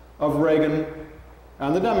of Reagan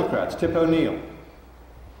and the Democrats, Tip O'Neill,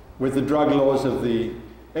 with the drug laws of the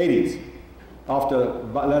 80s, after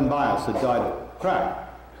Len Bias had died of crack.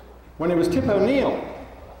 When it was Tip O'Neill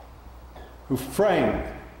who framed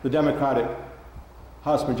the Democratic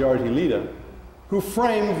House Majority Leader, who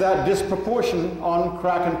framed that disproportion on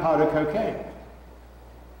crack and powder cocaine.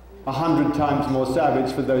 100 times more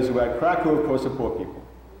savage for those who had crack, who of course are poor people.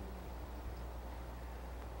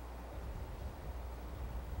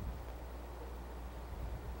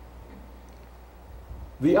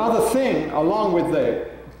 The other thing, along with the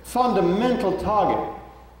fundamental target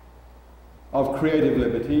of creative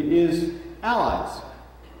liberty, is allies.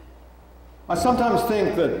 I sometimes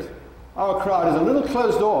think that our crowd is a little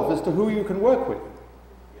closed off as to who you can work with.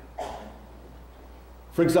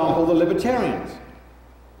 For example, the libertarians.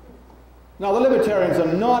 Now, the libertarians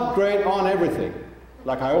are not great on everything.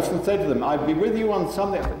 Like I often say to them, I'd be with you on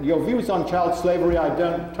something. Your views on child slavery I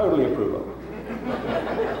don't totally approve of.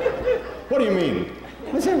 What do you mean?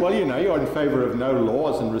 I say, well, you know, you're in favor of no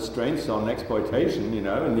laws and restraints on exploitation, you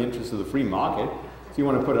know, in the interest of the free market. So you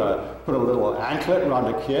want to put a little anklet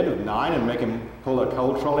around a kid of 9 and make him pull a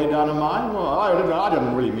coal trolley down a mine? Well, I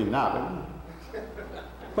don't really mean that.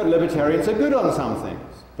 But libertarians are good on some things.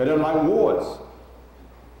 They don't like wars.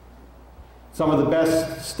 Some of the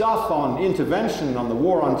best stuff on intervention on the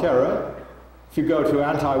war on terror, if you go to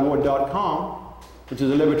antiwar.com, which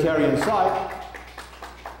is a libertarian site,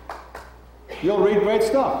 you'll read great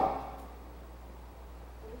stuff.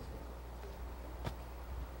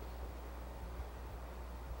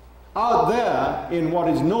 Out there in what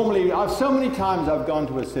is normally, so many times I've gone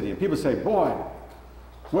to a city and people say, boy,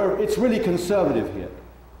 it's really conservative here.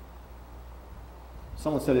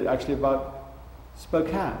 Someone said it actually about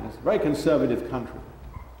Spokane. It's a very conservative country.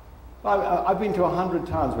 I've been to 100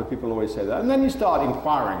 towns where people always say that. And then you start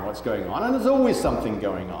inquiring what's going on, and there's always something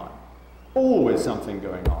going on. Always something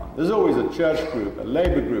going on. There's always a church group, a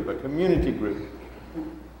labor group, a community group.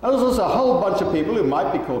 And there's also a whole bunch of people who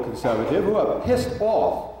might be called conservative who are pissed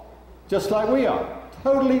off, just like we are.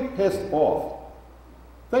 Totally pissed off.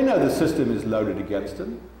 They know the system is loaded against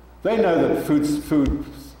them. They know that food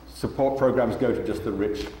support programs go to just the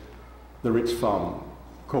rich farm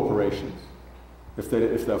corporations, if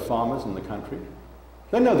they're farmers in the country.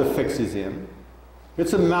 They know the fix is in.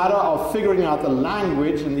 It's a matter of figuring out the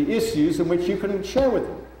language and the issues in which you can share with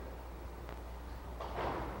them.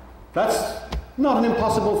 That's not an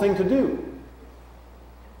impossible thing to do.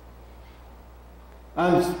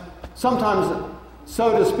 And sometimes,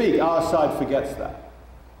 so to speak, our side forgets that.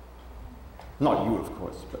 Not you, of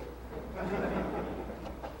course, but...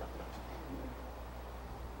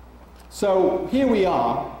 So here we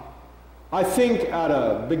are, I think, at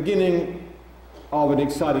a beginning of an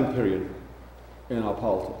exciting period in our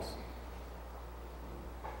politics.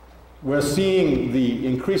 We're seeing the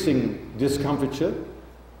increasing discomfiture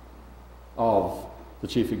of the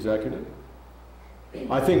chief executive.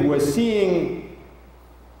 I think we're seeing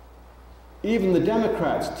even the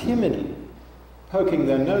Democrats timidly poking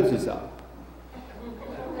their noses up,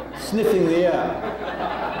 sniffing the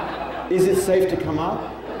air. Is it safe to come out?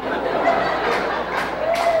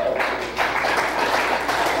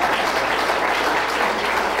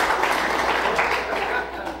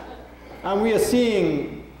 And we are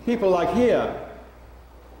seeing people like here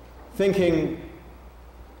thinking,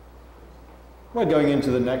 we're going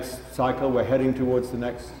into the next cycle, we're heading towards the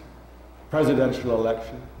next presidential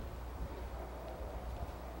election.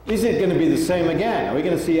 Is it going to be the same again? Are we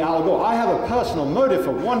going to see Al Gore? I have a personal motive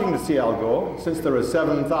for wanting to see Al Gore, since there are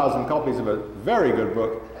 7,000 copies of a very good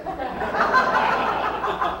book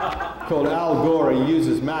called Al Gore, A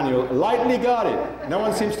User's Manual, lightly guarded. No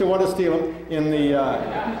one seems to want to steal them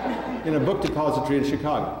in a book depository in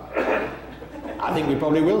Chicago. I think we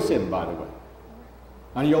probably will see him, by the way.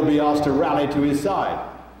 And you'll be asked to rally to his side.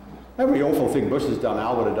 Every awful thing Bush has done,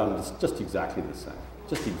 Al would have done just exactly the same.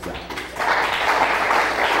 Just exactly the same.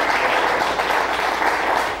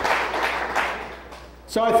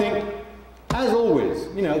 So I think, as always,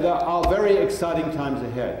 you know, there are very exciting times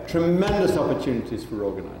ahead. Tremendous opportunities for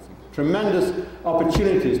organizing. Tremendous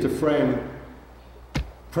opportunities to frame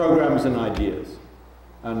programs and ideas.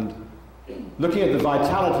 And looking at the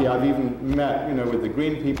vitality I've even met, you know, with the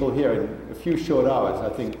green people here in a few short hours, I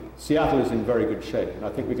think Seattle is in very good shape. And I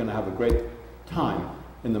think we're going to have a great time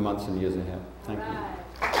in the months and years ahead. Thank you.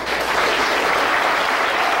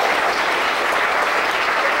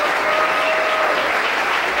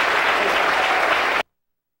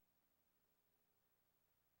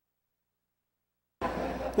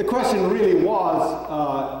 The question really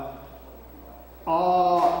was,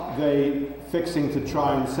 are they fixing to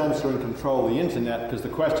try and censor and control the internet? Because the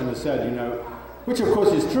questioner said, you know, which of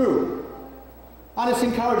course is true. And it's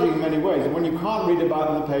encouraging in many ways. And when you can't read about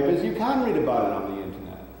it in the papers, you can read about it on the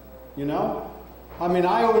internet. You know? I mean,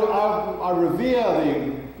 I revere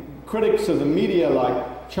the critics of the media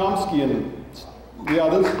like Chomsky and the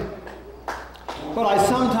others. But I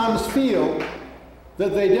sometimes feel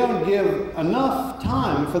that they don't give enough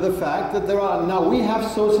time for the fact that now we have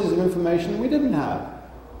sources of information we didn't have.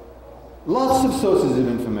 Lots of sources of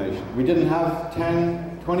information we didn't have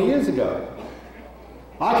 10, 20 years ago.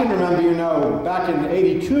 I can remember, you know, back in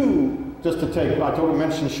 '82, just to take, I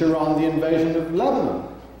mentioned Sharon, the invasion of Lebanon.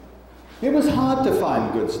 It was hard to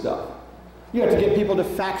find good stuff. You had to get people to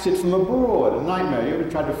fax it from abroad, a nightmare. You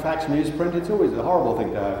ever tried to fax newsprint? It's always a horrible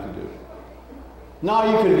thing to have to do. Now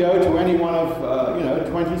you can go to any one of, you know,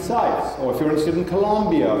 20 sites, or if you're interested in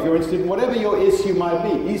Colombia, if you're interested in whatever your issue might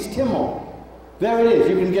be, East Timor, there it is,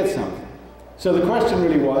 you can get something. So the question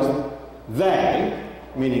really was, they,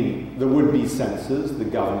 meaning the would-be censors, the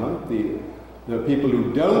government, the people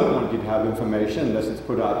who don't want you to have information unless it's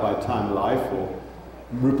put out by Time Life or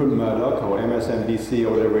Rupert Murdoch or MSNBC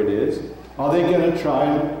or whatever it is, are they going to try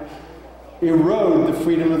and erode the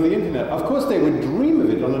freedom of the internet? Of course they would dream of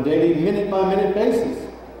it on a daily, minute-by-minute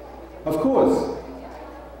basis. Of course.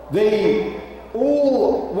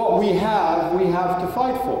 All what we have to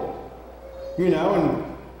fight for. You know,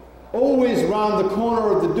 and always round the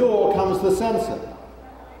corner of the door comes the censor.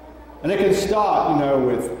 And it can start, you know,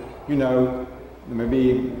 with, you know,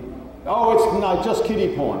 maybe, oh, it's not just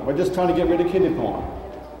kiddie porn. We're just trying to get rid of kiddie porn.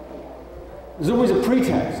 There's always a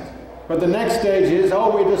pretext. But the next stage is,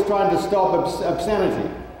 oh, we're just trying to stop obscenity.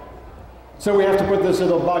 So we have to put this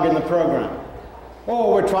little bug in the program.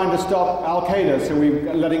 Or we're trying to stop Al-Qaeda, so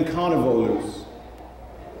we're letting carnivore loose.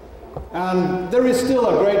 And there is still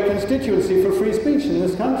a great constituency for free speech in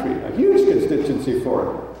this country, a huge constituency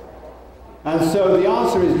for it. And so the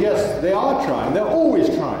answer is yes, they are trying. They're always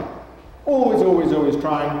trying. Always, always, always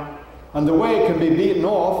trying. And the way it can be beaten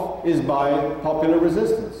off is by popular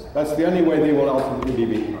resistance. That's the only way they will ultimately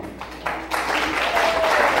be beaten off.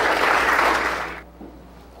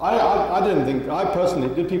 I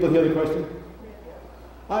personally, did people hear the question?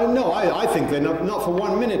 No, I think they're not for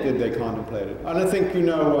 1 minute did they contemplate it. And I think, you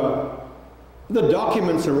know, the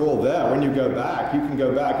documents are all there. When you go back, you can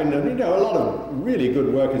go back, and you know, a lot of really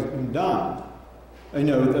good work has been done. You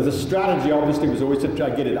know, the strategy obviously was always to try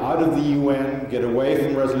to get it out of the UN, get away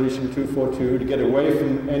from Resolution 242, to get away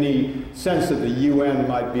from any sense that the UN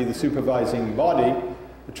might be the supervising body,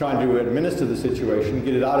 trying to administer the situation,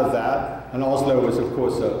 get it out of that. And Oslo was, of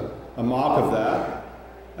course, a mark of that.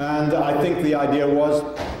 And I think the idea was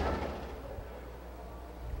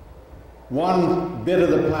one bit of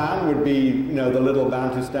the plan would be, you know, the little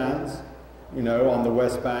Bantustans, you know, on the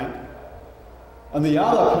West Bank. And the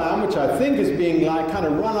other plan, which I think is being like kind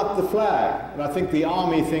of run up the flag, and I think the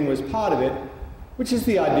army thing was part of it, which is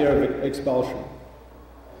the idea of expulsion.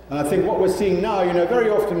 And I think what we're seeing now, you know, very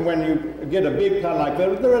often when you get a big plan like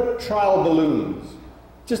that, there are trial balloons,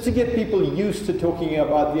 just to get people used to talking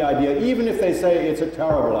about the idea, even if they say it's a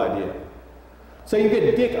terrible idea. So you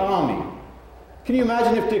get Dick Armey. Can you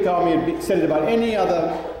imagine if Dick Armey had said it about any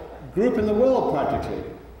other group in the world, practically?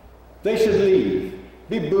 They should leave,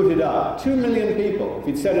 be booted out. 2 million people, if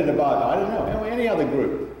he'd said it about, I don't know, any other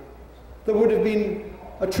group. There would have been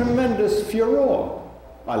a tremendous furor,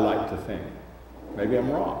 I like to think. Maybe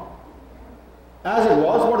I'm wrong. As it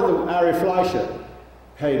was, what did Ari Fleischer,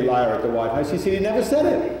 paid liar at the White House, he said he never said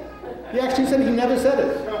it. He actually said he never said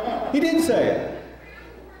it. He did say it.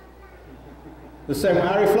 The same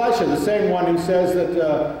Ari Fleischer, the same one who says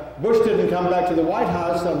that Bush didn't come back to the White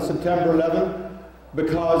House on September 11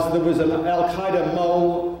 because there was an Al-Qaeda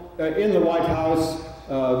mole in the White House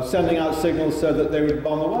sending out signals so that they would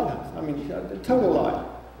bomb the White House. I mean, a total lie.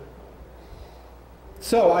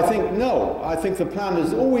 So I think, no, I think the plan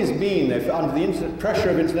has always been, if under the pressure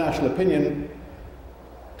of international opinion,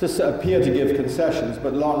 to appear to give concessions,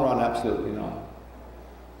 but long run, absolutely not.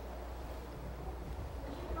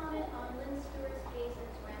 Could you comment on Lynn Stewart's case and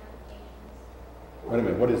its ramifications? Wait a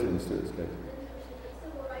minute, what is Lynn Stewart's case? Lynn Stewart, the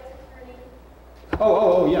civil rights attorney.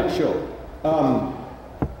 Oh, yeah, sure.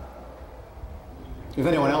 If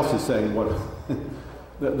anyone else is saying what,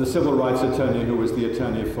 the civil rights attorney who was the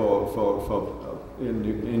attorney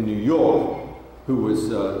in New York, who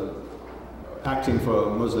was acting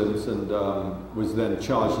for Muslims and was then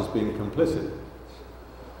charged as being complicit.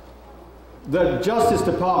 The Justice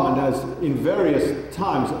Department has, in various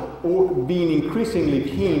times, been increasingly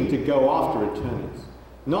keen to go after attorneys,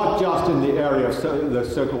 not just in the area of the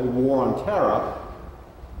so-called war on terror,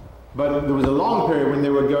 but there was a long period when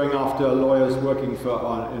they were going after lawyers working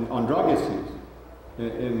on drug issues.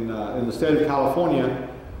 In the state of California,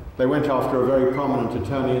 they went after a very prominent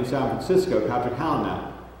attorney in San Francisco, Patrick Howland.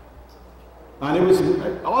 And it was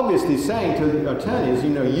obviously saying to attorneys,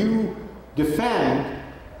 you know, you defend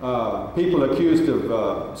people accused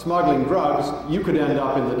of smuggling drugs, you could end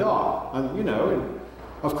up in the dock. And, you know,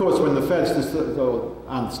 of course, when the feds and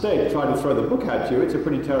the state try to throw the book at you, it's a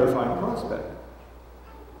pretty terrifying prospect.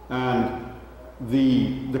 And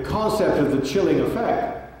the concept of the chilling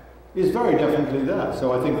effect is very definitely there.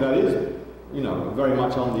 So I think that is you know, very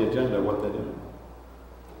much on the agenda what they're doing.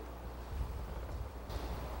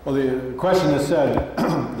 Well, the questioner said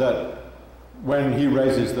that when he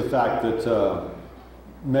raises the fact that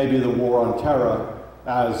maybe the war on terror,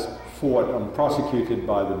 as fought and prosecuted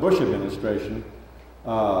by the Bush administration,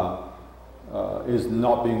 is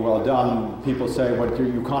not being well done, people say, well,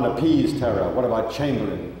 you can't appease terror. What about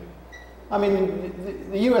Chamberlain? I mean,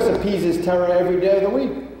 the US appeases terror every day of the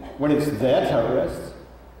week when it's their terrorists.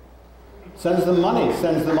 Sends them money,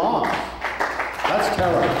 sends them arms. That's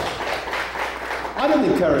terror. I don't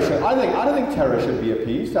think terror should be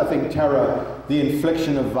appeased. I think terror, the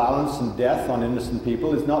infliction of violence and death on innocent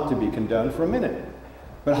people, is not to be condoned for a minute.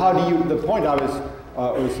 But how do you? The point I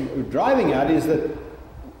was driving at is that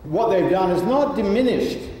what they've done is not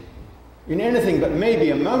diminished in anything but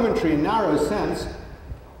maybe a momentary, narrow sense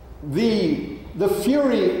the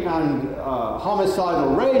fury and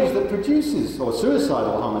homicidal rage that produces, or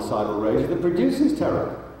suicidal homicidal rage that produces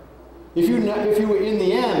terror. If you in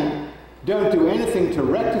the end don't do anything to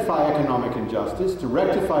rectify economic injustice, to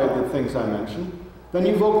rectify the things I mentioned, then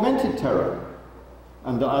you've augmented terror.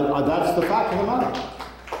 And that's the fact of the matter.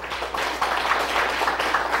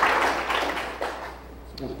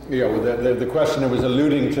 Yeah, well, the questioner was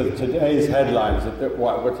alluding to today's headlines.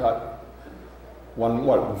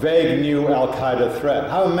 What vague new Al-Qaeda threat.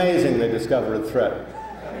 How amazing they discovered a threat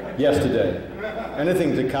yesterday.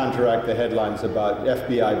 Anything to counteract the headlines about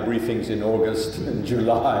FBI briefings in August and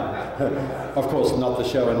July. Of course, not the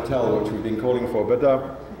show and tell which we've been calling for. But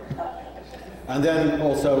and then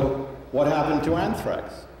also, what happened to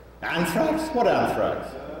anthrax? Anthrax? What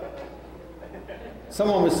anthrax?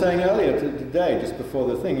 Someone was saying earlier today, just before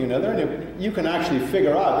the thing, you know, you can actually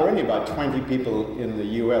figure out there are only about 20 people in the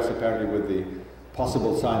US apparently with the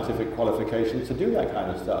possible scientific qualifications to do that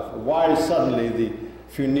kind of stuff. Why is suddenly the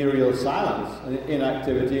funereal silence and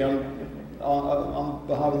inactivity on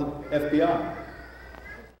behalf of the FBI?